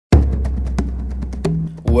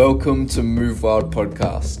Welcome to Move Wild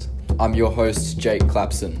Podcast. I'm your host, Jake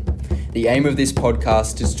Clapson. The aim of this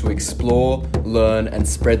podcast is to explore, learn, and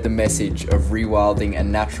spread the message of rewilding and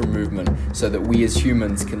natural movement so that we as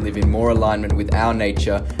humans can live in more alignment with our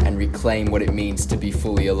nature and reclaim what it means to be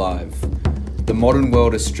fully alive. The modern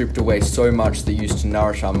world has stripped away so much that used to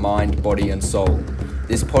nourish our mind, body, and soul.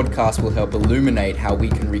 This podcast will help illuminate how we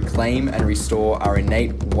can reclaim and restore our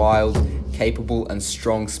innate, wild, capable, and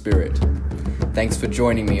strong spirit. Thanks for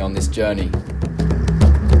joining me on this journey.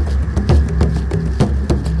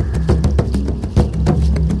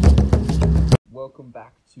 Welcome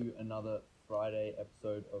back to another Friday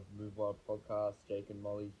episode of Move Wild Podcast. Jake and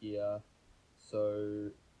Molly here.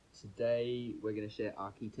 So today we're going to share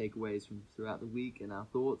our key takeaways from throughout the week and our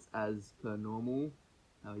thoughts as per normal.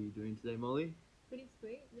 How are you doing today, Molly? Pretty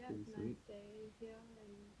sweet, yeah. Pretty It's a sweet. nice day here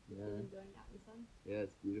and enjoying out in the sun. Yeah,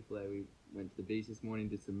 it's beautiful. We went to the beach this morning,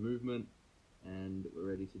 did some movement, and we're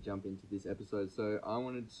ready to jump into this episode. So I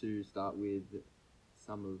wanted to start with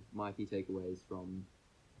some of my key takeaways from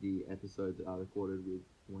the episode that I recorded with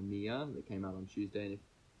Juania that came out on Tuesday. And if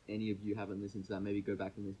any of you haven't listened to that, maybe go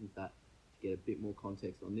back and listen to that to get a bit more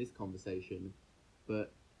context on this conversation.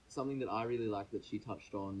 But something that I really liked that she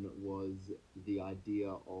touched on was the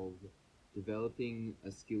idea of developing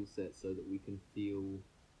a skill set so that we can feel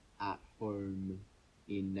at home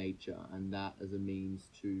in nature, and that as a means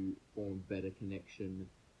to form better connection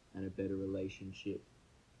and a better relationship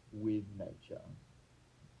with nature.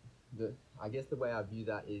 I guess the way I view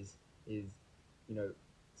that is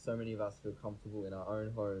so many of us feel comfortable in our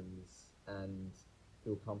own homes and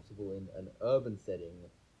feel comfortable in an urban setting,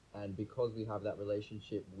 and because we have that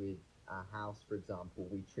relationship with our house, for example,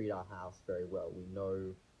 we treat our house very well. We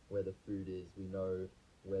know where the food is, we know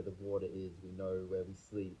where the water is, we know where we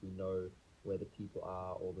sleep, we know where the people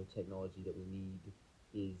are, or the technology that we need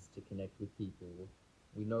is to connect with people.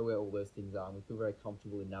 We know where all those things are, and we feel very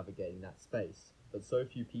comfortable in navigating that space. But so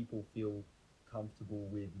few people feel comfortable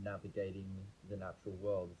with navigating the natural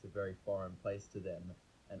world. It's a very foreign place to them,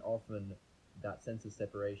 and often that sense of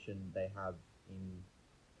separation they have in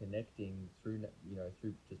connecting through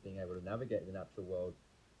just being able to navigate the natural world,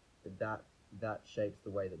 that shapes the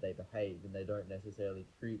way that they behave, and they don't necessarily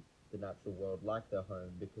treat the natural world like their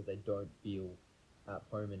home because they don't feel at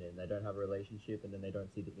home in it, and they don't have a relationship, and then they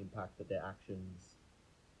don't see the impact that their actions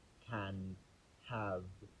can have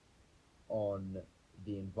on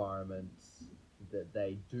the environments that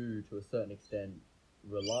they do to a certain extent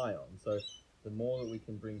rely on. So the more that we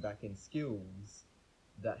can bring back in skills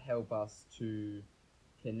that help us to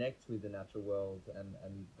connect with the natural world,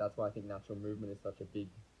 and that's why I think natural movement is such a big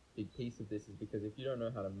piece of this, is because if you don't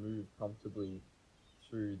know how to move comfortably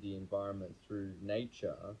through the environment, through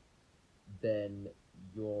nature, then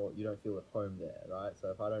you don't feel at home there, right? So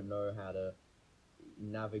if I don't know how to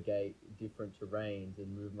navigate different terrains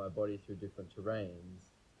and move my body through different terrains,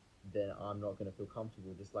 then I'm not going to feel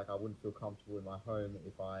comfortable. Just like I wouldn't feel comfortable in my home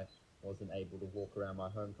if I wasn't able to walk around my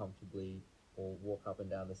home comfortably, or walk up and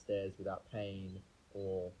down the stairs without pain,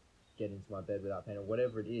 or get into my bed without pain, or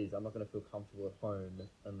whatever it is. I'm not going to feel comfortable at home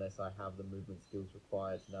unless I have the movement skills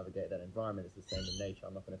required to navigate that environment. It's the same in nature.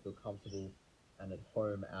 I'm not going to feel comfortable and at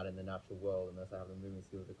home out in the natural world unless I have the movement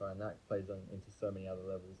skills required. And that plays on into so many other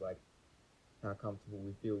levels, like how comfortable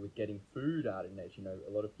we feel with getting food out in nature. A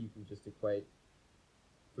lot of people just equate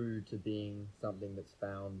food to being something that's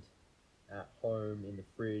found at home, in the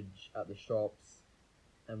fridge, at the shops.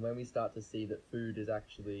 And when we start to see that food is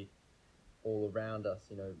actually all around us,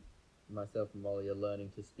 myself and Molly are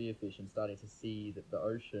learning to spearfish and starting to see that the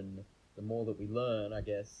ocean, the more that we learn, I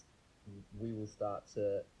guess, we will start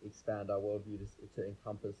to expand our worldview to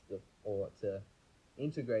encompass or to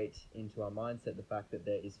integrate into our mindset the fact that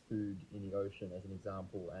there is food in the ocean, as an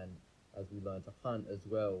example. And as we learn to hunt as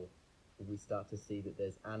well, we start to see that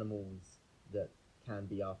there's animals that can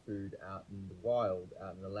be our food out in the wild,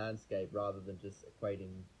 out in the landscape, rather than just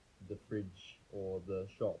equating the fridge or the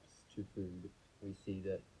shops to food. We see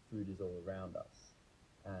that food is all around us,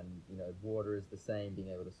 and water is the same,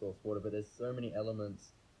 being able to source water. But there's so many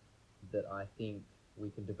elements that I think we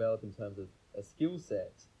can develop in terms of a skill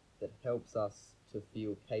set that helps us to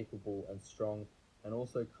feel capable and strong and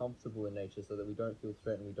also comfortable in nature, so that we don't feel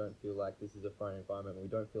threatened, we don't feel like this is a foreign environment, we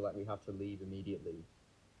don't feel like we have to leave immediately.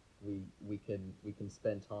 We can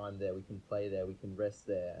spend time there, we can play there, we can rest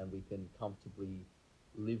there, and we can comfortably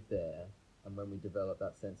live there. And when we develop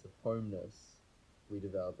that sense of homeness, we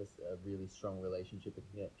develop a really strong relationship and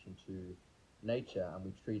connection to nature, and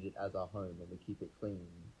we treat it as our home, and we keep it clean,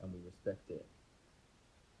 and we respect it.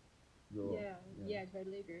 Yeah, I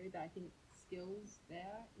totally agree with that. I think skills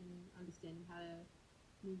there in understanding how to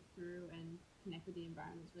move through and connect with the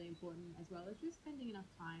environment is really important, as well as just spending enough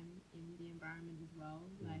time in the environment as well.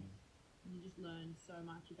 Like, you just learn so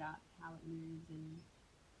much about how it moves and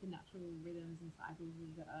the natural rhythms and cycles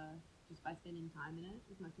that are just by spending time in it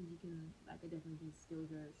as much as you can. Like, I definitely think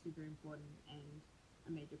skills are super important and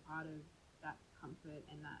a major part of that comfort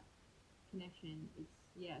and that connection. It's,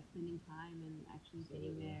 yeah, spending time and actually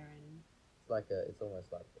being Absolutely. there. And It's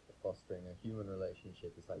almost like fostering a human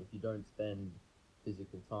relationship. It's like if you don't spend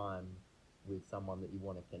physical time with someone that you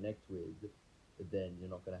want to connect with, then you're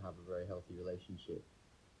not going to have a very healthy relationship.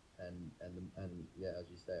 And yeah, as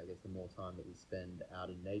you say, I guess the more time that we spend out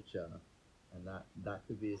in nature, and that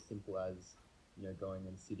could be as simple as going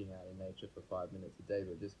and sitting out in nature for 5 minutes a day,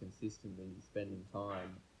 but just consistently spending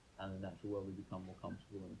time out in the natural world, we become more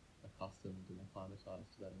comfortable and accustomed and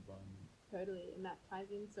acclimatized to that environment. totally, and that ties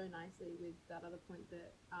in so nicely with that other point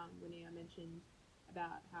that Winnie mentioned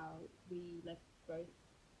about how we, like, both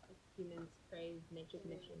humans crave nature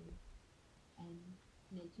connection, and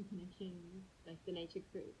nature connection, like the nature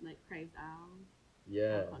like craves our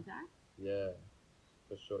Yeah, contact. yeah,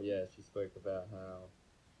 for sure. Yeah, she spoke about how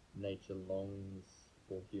nature longs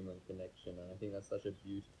for human connection, and I think that's such a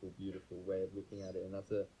beautiful, beautiful way of looking at it. And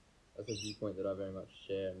that's a viewpoint that I very much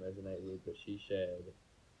share and resonate with. That she shared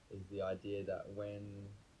is the idea that when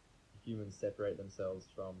humans separate themselves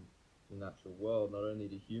from the natural world, not only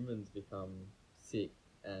do humans become sick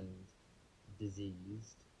and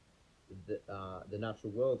diseased, the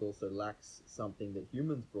natural world also lacks something that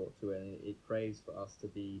humans brought to it, and it craves for us to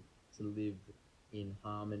live in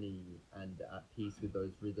harmony and at peace with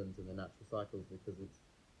those rhythms and the natural cycles, because it's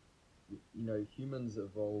humans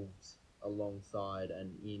evolved alongside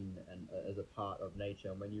and in and as a part of nature,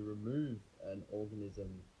 and when you remove an organism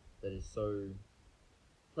that is so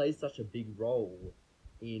plays such a big role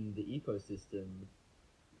in the ecosystem,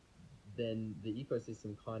 then the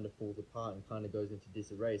ecosystem kind of falls apart and kind of goes into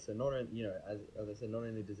disarray. So not only, as I said, not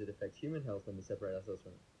only does it affect human health when we separate ourselves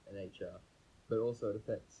from nature, but also it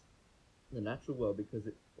affects the natural world, because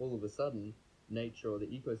all of a sudden nature or the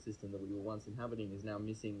ecosystem that we were once inhabiting is now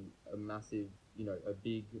missing a massive, a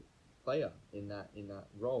big player in that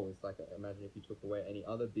role. It's like, imagine if you took away any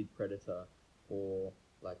other big predator, or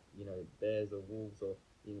like bears or wolves, or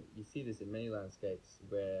you see this in many landscapes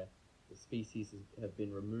where the species have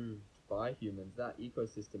been removed by humans. That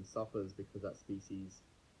ecosystem suffers because that species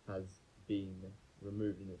has been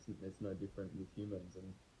removed, and it's no different with humans.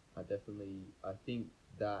 And I think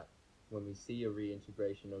that when we see a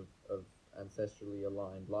reintegration of ancestrally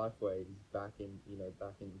aligned lifeways back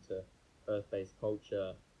into earth-based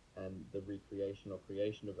culture, and the recreation or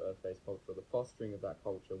creation of earth-based culture, or the fostering of that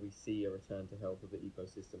culture, we see a return to health of the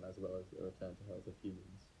ecosystem as well as a return to health of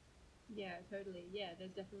humans. Yeah, totally. Yeah,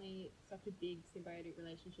 there's definitely such a big symbiotic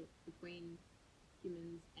relationship between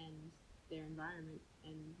humans and their environment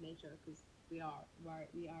and nature, because we are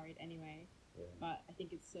it anyway. Yeah. But I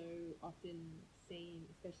think it's so often seen,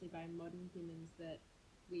 especially by modern humans, that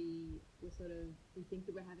we think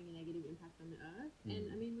that we're having a negative impact on the earth, and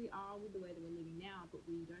I mean we are with the way that we're living now, but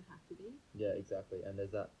we don't have to be. Yeah, exactly. And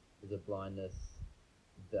there's a blindness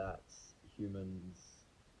that humans,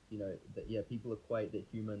 that yeah, people equate that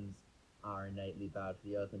humans are innately bad for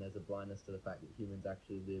the earth, and there's a blindness to the fact that humans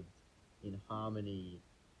actually lived in harmony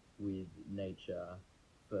with nature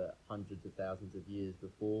for hundreds of thousands of years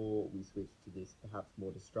before we switched to this perhaps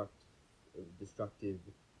more destructive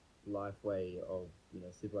life way of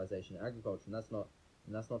civilization and agriculture. And that's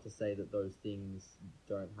not to say that those things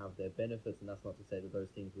don't have their benefits, and that's not to say that those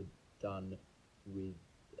things were done with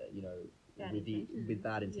with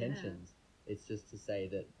bad intentions. Yeah. It's just to say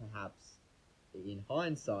that perhaps in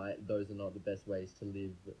hindsight those are not the best ways to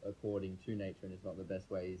live according to nature, and it's not the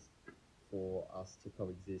best ways for us to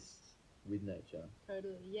coexist with nature.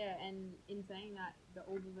 Totally, yeah. And in saying that,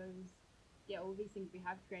 all these things we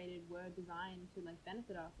have created were designed to like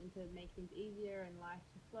benefit us and to make things easier and life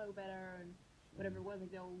to flow better and whatever it was.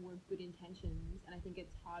 Like, they all were good intentions, and I think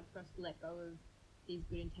it's hard for us to let go of these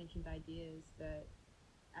good intentioned ideas that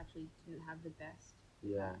actually didn't have the best.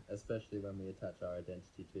 Yeah, especially when we attach our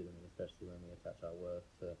identity to them, and especially when we attach our worth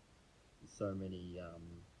to so many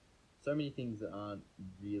things that aren't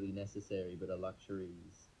really necessary but are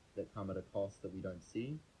luxuries that come at a cost that we don't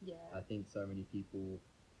see. Yeah. I think so many people,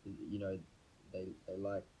 you know, they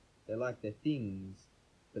like their things,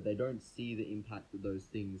 but they don't see the impact that those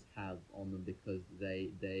things have on them, because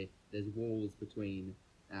there's walls between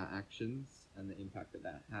our actions and the impact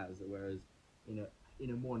that has. Whereas in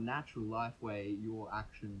a more natural life way, your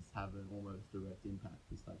actions have an almost direct impact.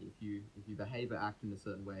 It's like if you behave or act in a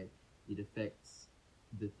certain way, it affects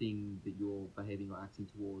the thing that you're behaving or acting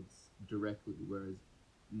towards directly. Whereas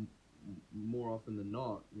more often than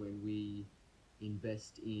not, when we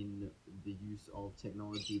invest in the use of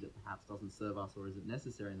technology that perhaps doesn't serve us or isn't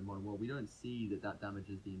necessary in the modern world, we don't see that that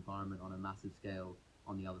damages the environment on a massive scale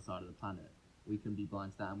on the other side of the planet. We can be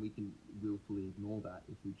blind to that, and we can willfully ignore that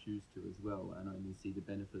if we choose to as well, and only see the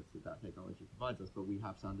benefits that that technology provides us. But we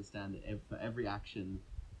have to understand that for every action,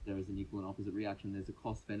 there is an equal and opposite reaction. There's a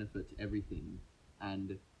cost benefit to everything,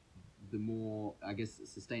 and the more, I guess,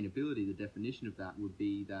 sustainability, the definition of that would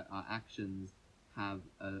be that our actions have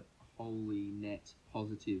a wholly net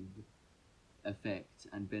positive effect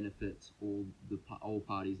and benefit all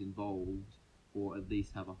parties involved, or at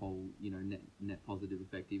least have a whole net positive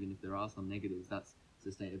effect, even if there are some negatives. That's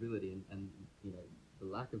sustainability, and the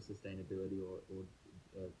lack of sustainability or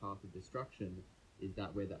path of destruction is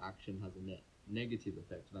that where the action has a net negative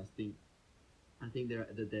effect. And I think there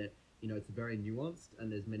it's very nuanced,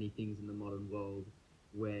 and there's many things in the modern world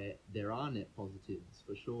where there are net positives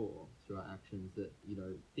for sure through our actions, that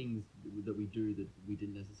things that we do that we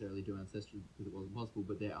didn't necessarily do ancestrally because it wasn't possible,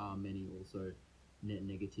 but there are many also net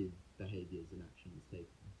negative behaviors and actions taken.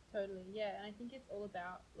 Totally, yeah, and I think it's all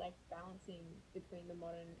about like balancing between the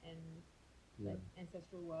modern and like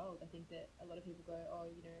ancestral world. I think that a lot of people go, oh,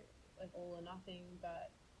 like all or nothing,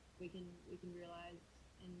 but we can realize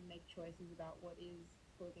and make choices about what is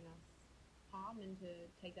causing us harm, and to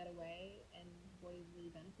take that away, and what is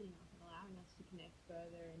really benefiting us and allowing us to connect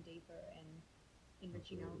further and deeper and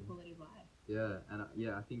enriching our quality of life. Yeah, and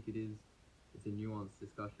I think it's a nuanced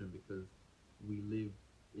discussion, because we live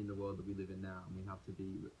in the world that we live in now, and we have to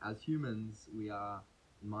be, as humans, we are,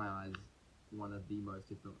 in my eyes, one of the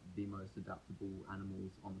most, if not the most adaptable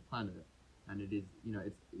animals on the planet. And it is,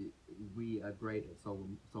 we are great at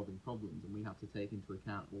solving problems, and we have to take into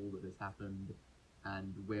account all that has happened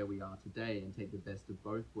and where we are today, and take the best of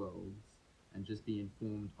both worlds, and just be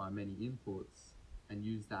informed by many inputs, and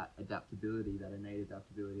use that adaptability, that innate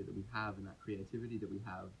adaptability that we have, and that creativity that we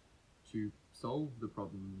have, to solve the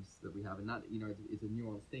problems that we have. And that it's a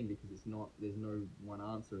nuanced thing, because there's no one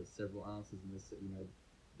answer, it's several answers, and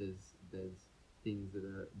there's things that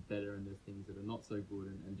are better, and there's things that are not so good,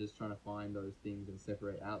 and just trying to find those things and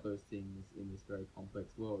separate out those things in this very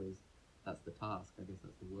complex world that's the task. I guess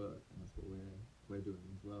that's the work, and that's what we're doing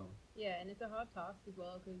as well. Yeah, and it's a hard task as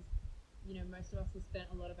well, because most of us have spent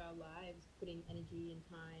a lot of our lives putting energy and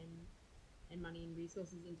time and money and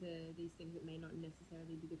resources into these things that may not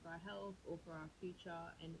necessarily be good for our health or for our future,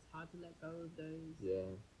 and it's hard to let go of those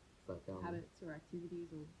It's like habits or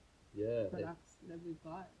activities or products that we've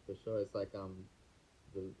got. for sure. It's like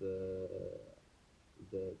the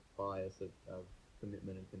the bias of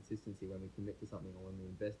commitment and consistency. When we commit to something, or when we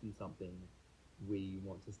invest in something, we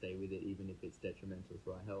want to stay with it even if it's detrimental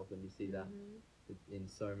to our health. And you see that in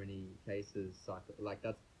so many cases, like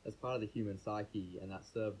that's part of the human psyche, and that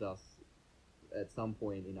served us at some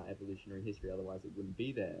point in our evolutionary history. Otherwise it wouldn't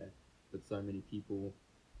be there. But so many people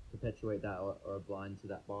perpetuate that, or are blind to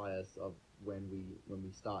that bias of, when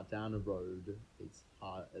we start down a road, it's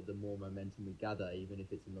hard. The more momentum we gather, even if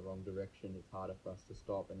it's in the wrong direction, it's harder for us to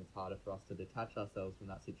stop, and it's harder for us to detach ourselves from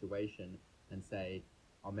that situation and say,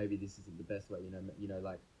 oh, maybe this isn't the best way.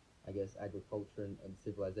 Like, I guess agriculture and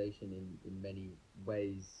civilization in many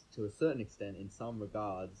ways, to a certain extent, in some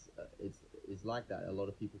regards, is like that. A lot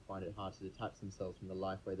of people find it hard to detach themselves from the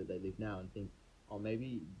life way that they live now, and think, oh,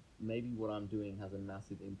 maybe what I'm doing has a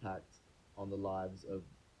massive impact on the lives of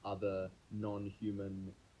other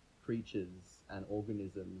non-human creatures and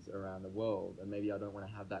organisms around the world, and maybe I don't want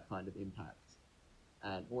to have that kind of impact.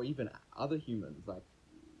 And or even other humans, like,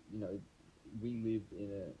 we live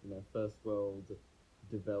in a first world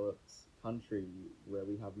developed country where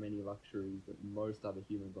we have many luxuries that most other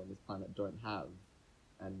humans on this planet don't have,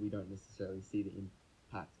 and we don't necessarily see the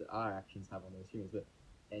impact that our actions have on those humans. But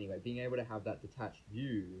anyway, being able to have that detached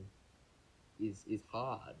view is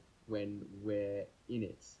hard when we're in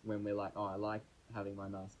it, when we're like, oh, I like having my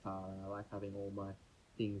nice car, and I like having all my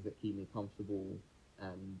things that keep me comfortable,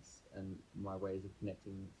 and my ways of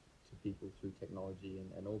connecting to people through technology,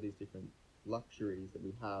 and all these different luxuries that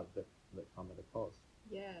we have that come at a cost.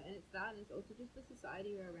 Yeah, and it's that, and it's also just the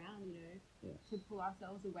society we're around, to pull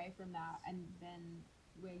ourselves away from that, and then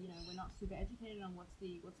we're not super educated on what's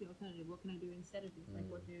the alternative. What can I do instead of this?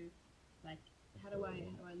 Like, how do I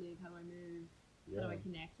live? How do I move? How do I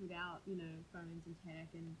connect without phones and tech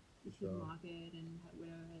and the supermarket, and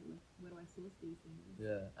where do I source these things?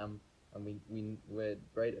 Yeah, and we're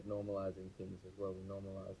great at normalizing things as well. We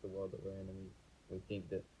normalize the world that we're in, and we think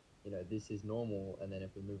that this is normal, and then if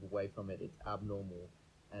we move away from it, it's abnormal.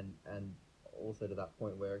 And also, to that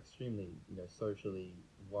point, we're extremely socially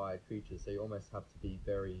wired creatures, so you almost have to be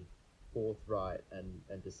very forthright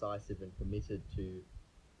and decisive and committed to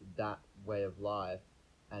that way of life,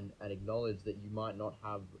 and acknowledge that you might not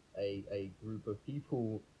have a group of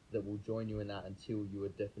people that will join you in that until you are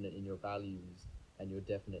definite in your values and you're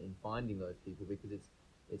definite in finding those people, because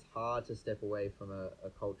it's hard to step away from a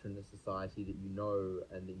culture and a society that you know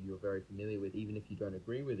and that you're very familiar with, even if you don't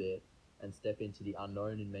agree with it, and step into the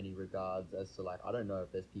unknown in many regards, as to like, I don't know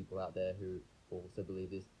if there's people out there who also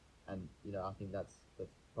believe this. And I think that's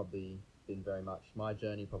probably been very much my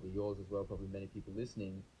journey, probably yours as well, probably many people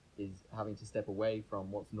listening, is having to step away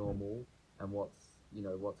from what's normal and what's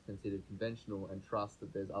considered conventional, and trust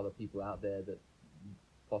that there's other people out there that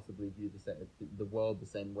possibly view the world the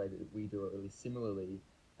same way that we do, or at least similarly,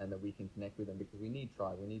 and that we can connect with them, because we need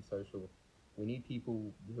tribe, we need social, we need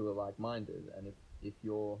people who are like-minded. And if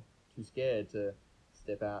you're too scared to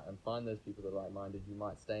step out and find those people that are like-minded, you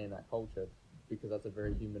might stay in that culture, because that's a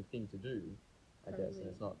very human thing to do, I guess. And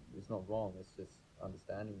it's not wrong, it's just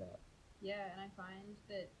understanding that. Yeah, and I find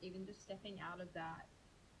that even just stepping out of that,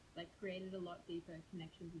 like, created a lot deeper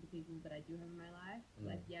connections with the people that I do have in my life.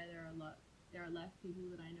 Like, yeah, there are less people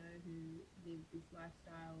that I know who live this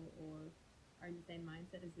lifestyle or are in the same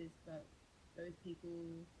mindset as this, but those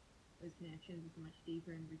people, those connections are so much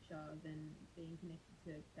deeper and richer than being connected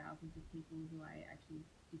to thousands of people who I actually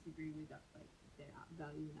disagree with, like, their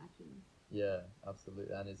values and actions. Yeah,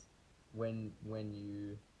 absolutely. And it's when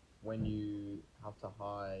you have to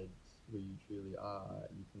hide who you truly are,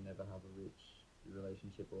 you can never have a rich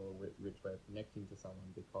relationship or a rich way of connecting to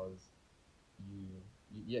someone, because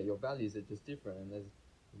yeah, your values are just different, and there's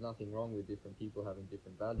nothing wrong with different people having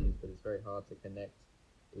different values, but it's very hard to connect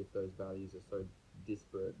if those values are so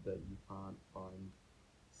disparate that you can't find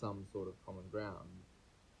some sort of common ground.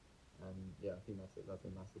 And yeah, I think that's a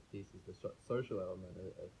massive piece, is the social element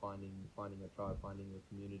of finding a tribe, finding a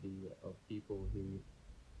community of people who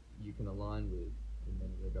you can align with in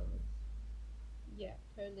many regards. Yeah,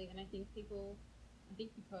 totally. And I think because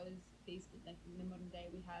these, like, in the modern day,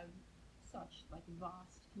 we have such, like,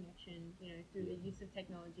 vast connection, through the Yeah. use of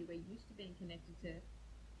technology. We're used to being connected to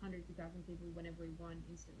hundreds of thousands of people whenever we want,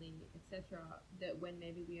 instantly, etc. That when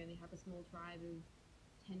maybe we only have a small tribe of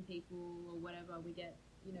 10 people or whatever, we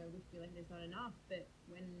feel like there's not enough. But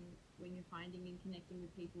when you're finding and connecting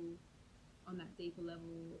with people on that deeper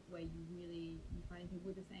level, where you find people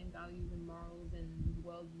with the same values and morals and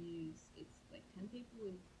worldviews, it's like 10 people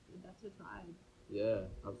is that's a tribe. Yeah,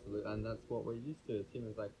 absolutely, and that's what we're used to as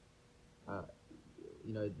humans. Like, uh,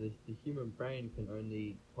 the human brain can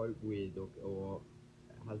only cope with, or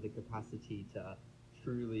has the capacity to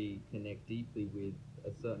truly connect deeply with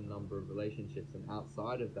a certain number of relationships, and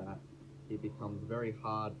outside of that, it becomes very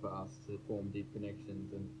hard for us to form deep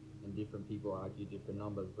connections, and different people argue different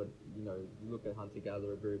numbers. But you look at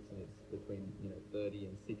hunter-gatherer groups, and it's between 30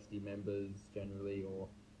 and 60 members generally, or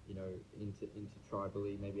into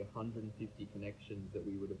tribally, maybe 150 connections that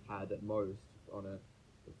we would have had at most, on a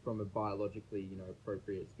from a biologically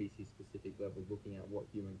appropriate species specific level, looking at what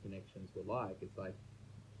human connections were like. It's like,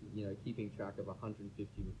 keeping track of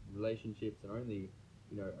 150 relationships, and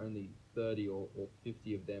only 30 or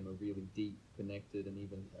 50 of them are really deep connected, and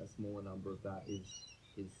even a smaller number of that is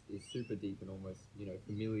super deep and almost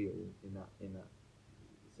familial in that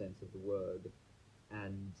sense of the word.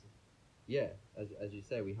 And yeah, as you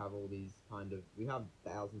say, we have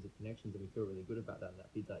thousands of connections, and we feel really good about that, and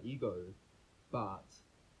that feeds our ego. But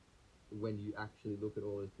when you actually look at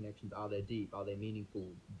all those connections, are they deep? Are they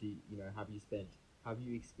meaningful? Have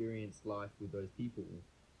you experienced life with those people?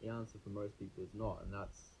 The answer for most people is not, and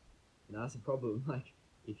that's a problem. Like,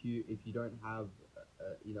 if you don't have,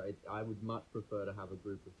 I would much prefer to have a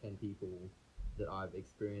group of 10 people that I've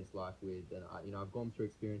experienced life with, and I've gone through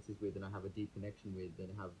experiences with, and I have a deep connection with,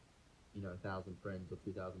 than have 1,000 friends, or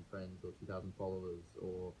 2,000 friends, or 2,000 followers,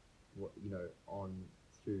 or what on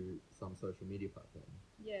through some social media platform.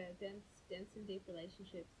 Yeah, dense and deep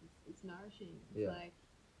relationships. It's nourishing. It's Yeah, like,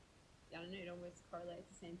 I don't know. It almost correlates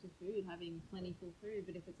the same to food, having plentiful food.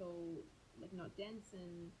 But if it's all, like, not dense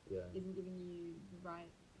and yeah, isn't giving you the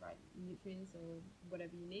right nutrients or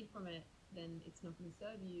whatever you need from it, then it's not going to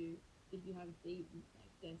serve you. If you have deep,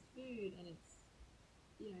 like, dense food, and it's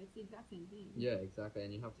the exact same thing. yeah, exactly.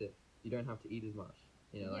 And you don't have to eat as much.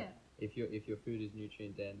 Like, Yeah, if your food is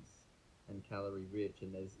nutrient dense and calorie rich,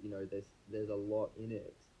 and there's a lot in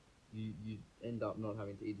it, you end up not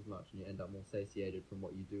having to eat as much, and you end up more satiated from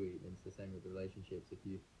what you do eat. And it's the same with relationships.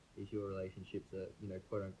 If your relationships are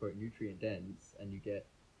quote unquote nutrient dense, and you get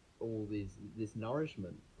all this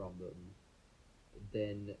nourishment from them,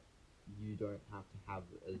 then you don't have to have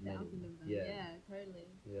A as many. thousand of them. Yeah, Yeah, totally.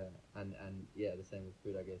 yeah, and yeah, the same with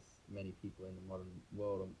food. I guess many people in the modern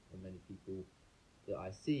world, or many people that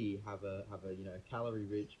I see have a calorie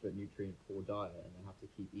rich but nutrient poor diet, and they have to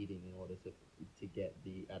keep eating in order to get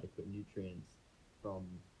the adequate nutrients from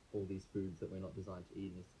all these foods that we're not designed to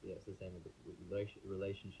eat. And it's the same with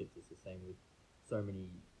relationships. It's the same with so many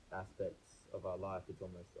aspects of our life. It's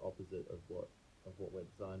almost the opposite of what we're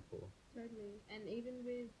designed for. Totally. And even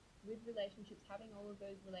with relationships, having all of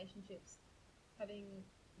those relationships, having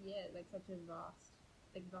like such a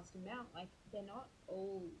vast amount, like they're not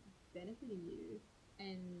all benefiting you.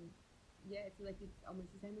 And yeah, it's like it's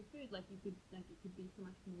almost the same with food. Like it could be so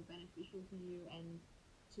much more beneficial to you and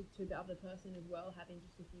to the other person as well, having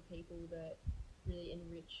just a few people that really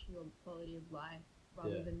enrich your quality of life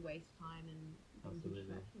rather Yeah. than waste time and Absolutely.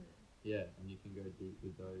 distraction it. Yeah, and you can go deep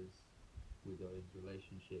with those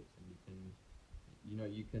relationships, and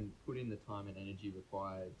you can put in the time and energy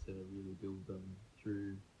required to really build them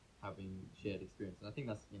through having shared experience. And I think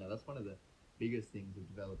that's one of the biggest things of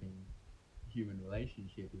developing human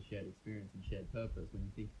relationship is shared experience and shared purpose. When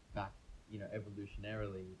you think back,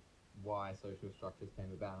 evolutionarily, why social structures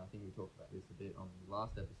came about, and I think we talked about this a bit on the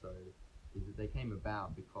last episode, is that they came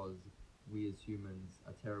about because we as humans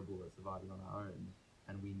are terrible at surviving on our own,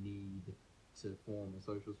 and we need to form a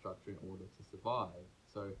social structure in order to survive.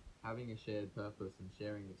 So having a shared purpose and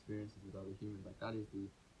sharing experiences with other humans, like that is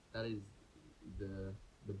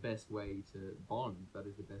the best way to bond. That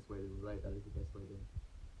is the best way to relate. That is the best way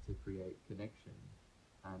to create connection,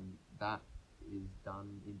 and that is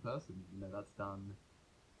done in person. That's done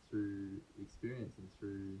through experience and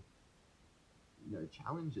through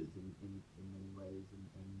challenges in many ways,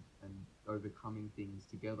 and overcoming things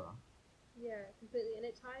together. Yeah, completely. And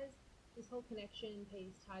it ties this whole connection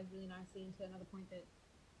piece ties really nicely into another point that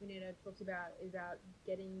Wineta talks about is about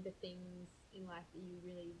getting the things in life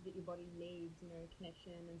that your body needs,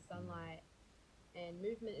 connection and sunlight and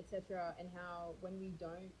movement, etc. And how when we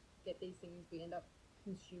don't get these things, we end up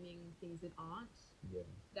consuming things that aren't Yeah.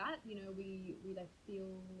 that. We like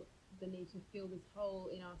feel the need to fill this hole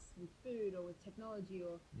in us with food or with technology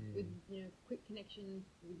or with quick connections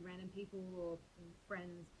with random people or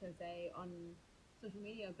friends per se on social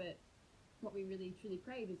media. But what we really truly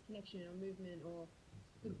crave is connection or movement or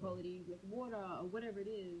good quality like water or whatever it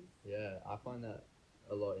is. Yeah, I find that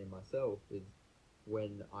a lot in myself is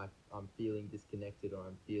when I'm feeling disconnected or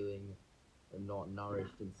I'm feeling not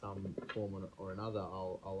nourished in some form or another,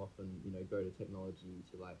 I'll often go to technology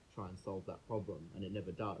to like try and solve that problem, and it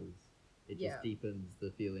never does. It Yeah. just deepens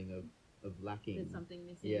the feeling of lacking. There's something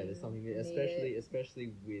missing. Yeah, there's something, I need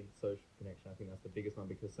especially with social connection. I think that's the biggest one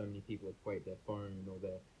because so many people equate their phone or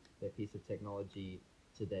their piece of technology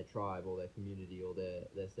to their tribe or their community or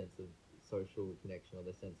their sense of social connection or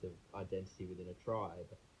their sense of identity within a tribe,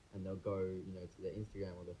 and they'll go to their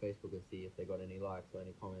Instagram or their Facebook and see if they got any likes or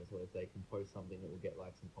any comments, or if they can post something that will get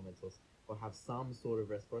likes and comments, or have some sort of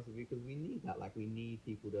reciprocity, because we need that. Like, we need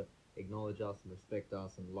people to acknowledge us and respect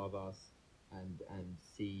us and love us, and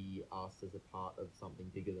see us as a part of something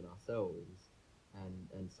bigger than ourselves.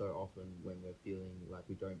 And so often when we're feeling like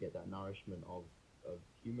we don't get that nourishment of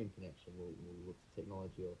human connection, we'll look to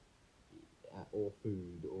technology or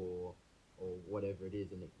food or whatever it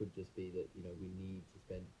is, and it could just be that we need to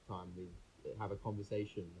spend time with, have a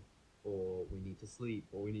conversation, or we need to sleep,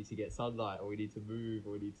 or we need to get sunlight, or we need to move,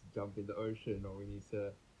 or we need to jump in the ocean, or we need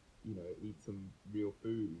to eat some real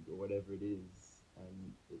food or whatever it is.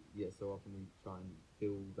 And yeah, so often we try and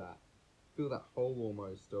fill that hole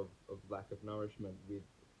almost of lack of nourishment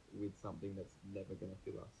with something that's never going to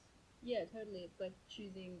fill us. Yeah, totally. It's like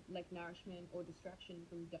choosing like nourishment or distraction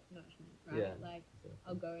from nourishment, right? Yeah, Like exactly.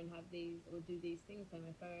 I'll go and have these or do these things, play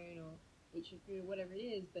my phone or eat shit food or whatever it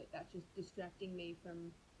is, but that's just distracting me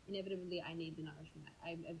from inevitably I need the nourishment.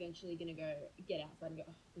 I'm eventually gonna go get outside and go,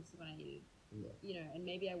 oh, this is what I needed. Yeah. And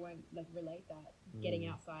maybe I won't like relate that getting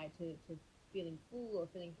outside to feeling full or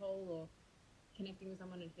feeling whole or connecting with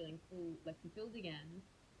someone and feeling full, like fulfilled again.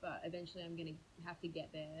 But eventually I'm gonna have to get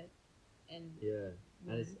there and Yeah,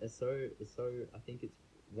 and it's so I think it's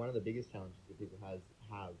one of the biggest challenges that people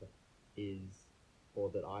have is, or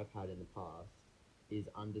that I've had in the past, is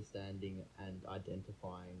understanding and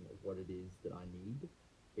identifying what it is that I need,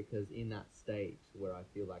 because in that state where I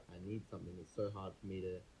feel like I need something, it's so hard for me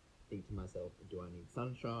to think to myself, do I need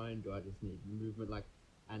sunshine? Do I just need movement? Like,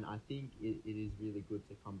 and I think it is really good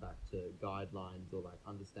to come back to guidelines or like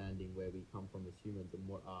understanding where we come from as humans and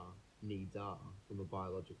what our needs are from a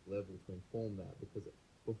biological level to inform that, because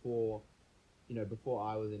before before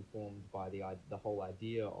I was informed by the whole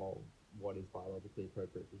idea of what is biologically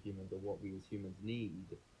appropriate for humans or what we as humans need,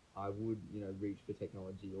 I would, reach for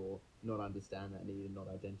technology or not understand that need and not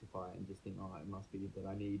identify it and just think, oh, it must be that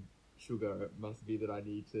I need sugar, it must be that I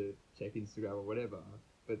need to check Instagram or whatever.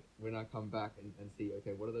 But when I come back and see,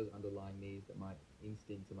 okay, what are those underlying needs that my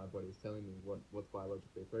instincts and my body is telling me, what's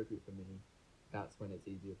biologically appropriate for me, that's when it's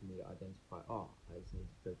easier for me to identify, oh, I just need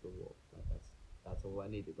to go for a walk. Like that's all I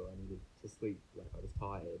needed, or I needed to sleep, like I was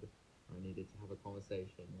tired, or I needed to have a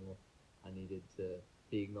conversation, or I needed to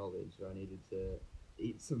be acknowledged, or I needed to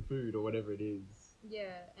eat some food, or whatever it is.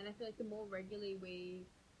 Yeah, and I feel like the more regularly we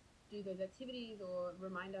do those activities or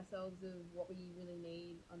remind ourselves of what we really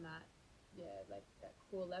need on that, yeah, like that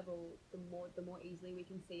core level, the more easily we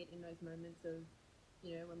can see it in those moments of,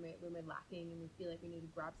 when we're lacking and we feel like we need to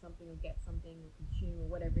grab something or get something or consume or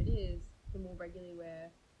whatever it is. The more regularly we're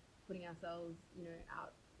putting ourselves,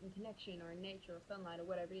 out in connection or in nature or sunlight or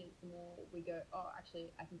whatever it is, the more we go, oh, actually,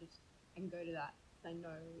 I can go to that because I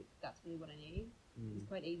know that's really what I need. It's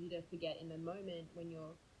quite easy to forget in the moment when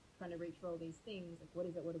you're trying to reach for all these things, like what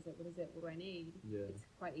is it, what is it, what is it, what do I need? Yeah. It's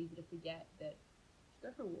quite easy to forget that just go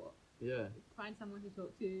for a walk. Yeah. Find someone to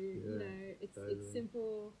talk to. It's totally.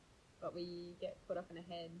 simple, but we get caught up in a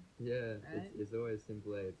head. Yeah, Right? it's always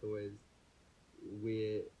simple. It's always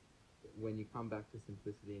we're when you come back to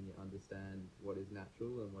simplicity and you understand what is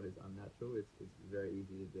natural and what is unnatural. It's very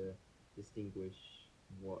easy to distinguish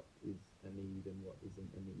what is a need and what isn't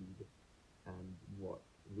a need, and what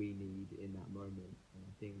we need in that moment. And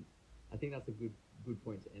I think that's a good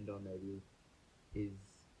point to end on. Maybe is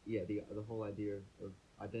yeah the whole idea of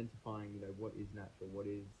identifying, what is natural,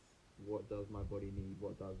 what does my body need,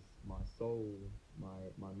 what does my soul,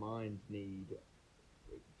 my mind need,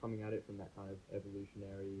 coming at it from that kind of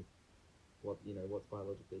evolutionary, what's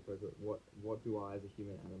biologically appropriate, what do I as a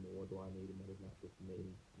human animal, what do I need, and what is natural for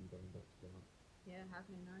me, and going back to that. Yeah, how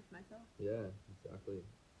can I nourish myself? Yeah, exactly.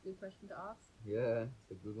 Good question to ask. Yeah,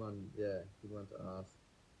 it's a good one. Yeah, good one to ask.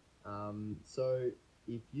 So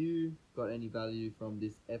if you got any value from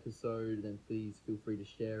this episode, then please feel free to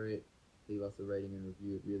share it. Leave us a rating and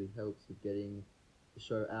review. It really helps with getting the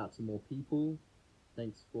show out to more people.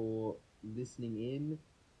 Thanks for listening in,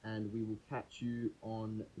 and we will catch you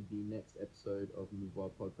on the next episode of Move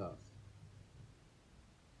Wild Podcast.